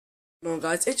Hello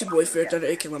guys, it's your boy Fair Thunder,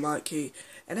 aka Lamont Key,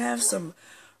 and I have some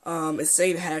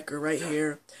insane hacker right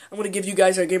here. I'm gonna give you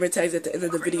guys our gamer tags at the end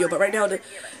of the video, but right now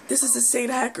this is insane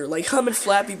hacker. Like him and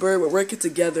Flappy Bird were working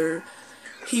together.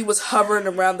 He was hovering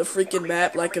around the freaking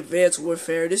map like Advanced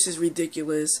Warfare. This is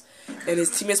ridiculous. And his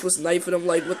teammates was knifing him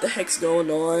like, what the heck's going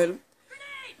on?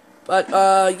 But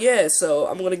yeah, so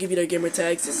I'm gonna give you their gamer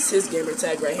tags. This is his gamer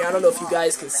tag right here. I don't know if you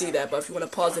guys can see that, but if you wanna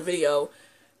pause the video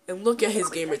and look at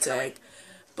his gamer tag.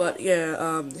 But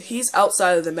yeah, he's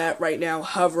outside of the map right now,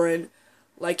 hovering.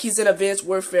 Like he's in Advanced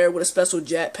Warfare with a special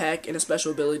jetpack and a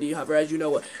special ability. Hover, as you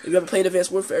know, if you ever played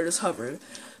Advanced Warfare, just hovering.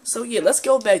 So yeah, let's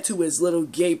go back to his little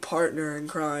gay partner in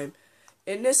crime.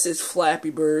 And this is Flappy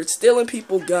Bird, stealing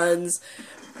people guns.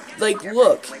 Like,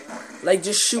 look. Like,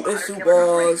 just shooting through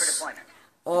walls.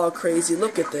 All crazy.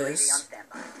 Look at this.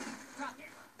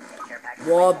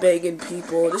 Wall banging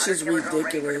people. This is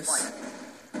ridiculous.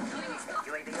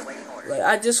 Like,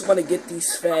 I just want to get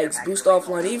these fags boost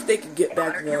offline. Even if they can get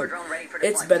back one,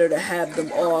 it's better to have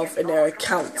them off in their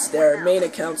accounts, their main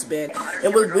accounts banned.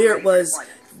 And what weird was,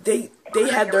 they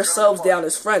had themselves down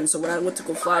as friends. So when I went to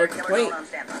go file a complaint,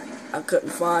 I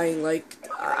couldn't find, like,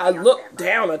 I looked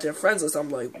down at their friends list. I'm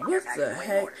like, what the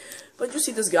heck? But you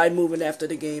see this guy moving after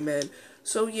the game, man.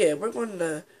 So yeah, we're going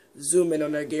to zoom in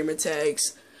on their gamer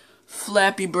tags.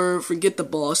 Flappy Bird, forget the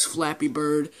boss, Flappy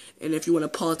Bird. And if you want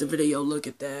to pause the video, look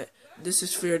at that. This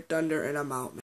is Fear Thunder, and I'm out, man.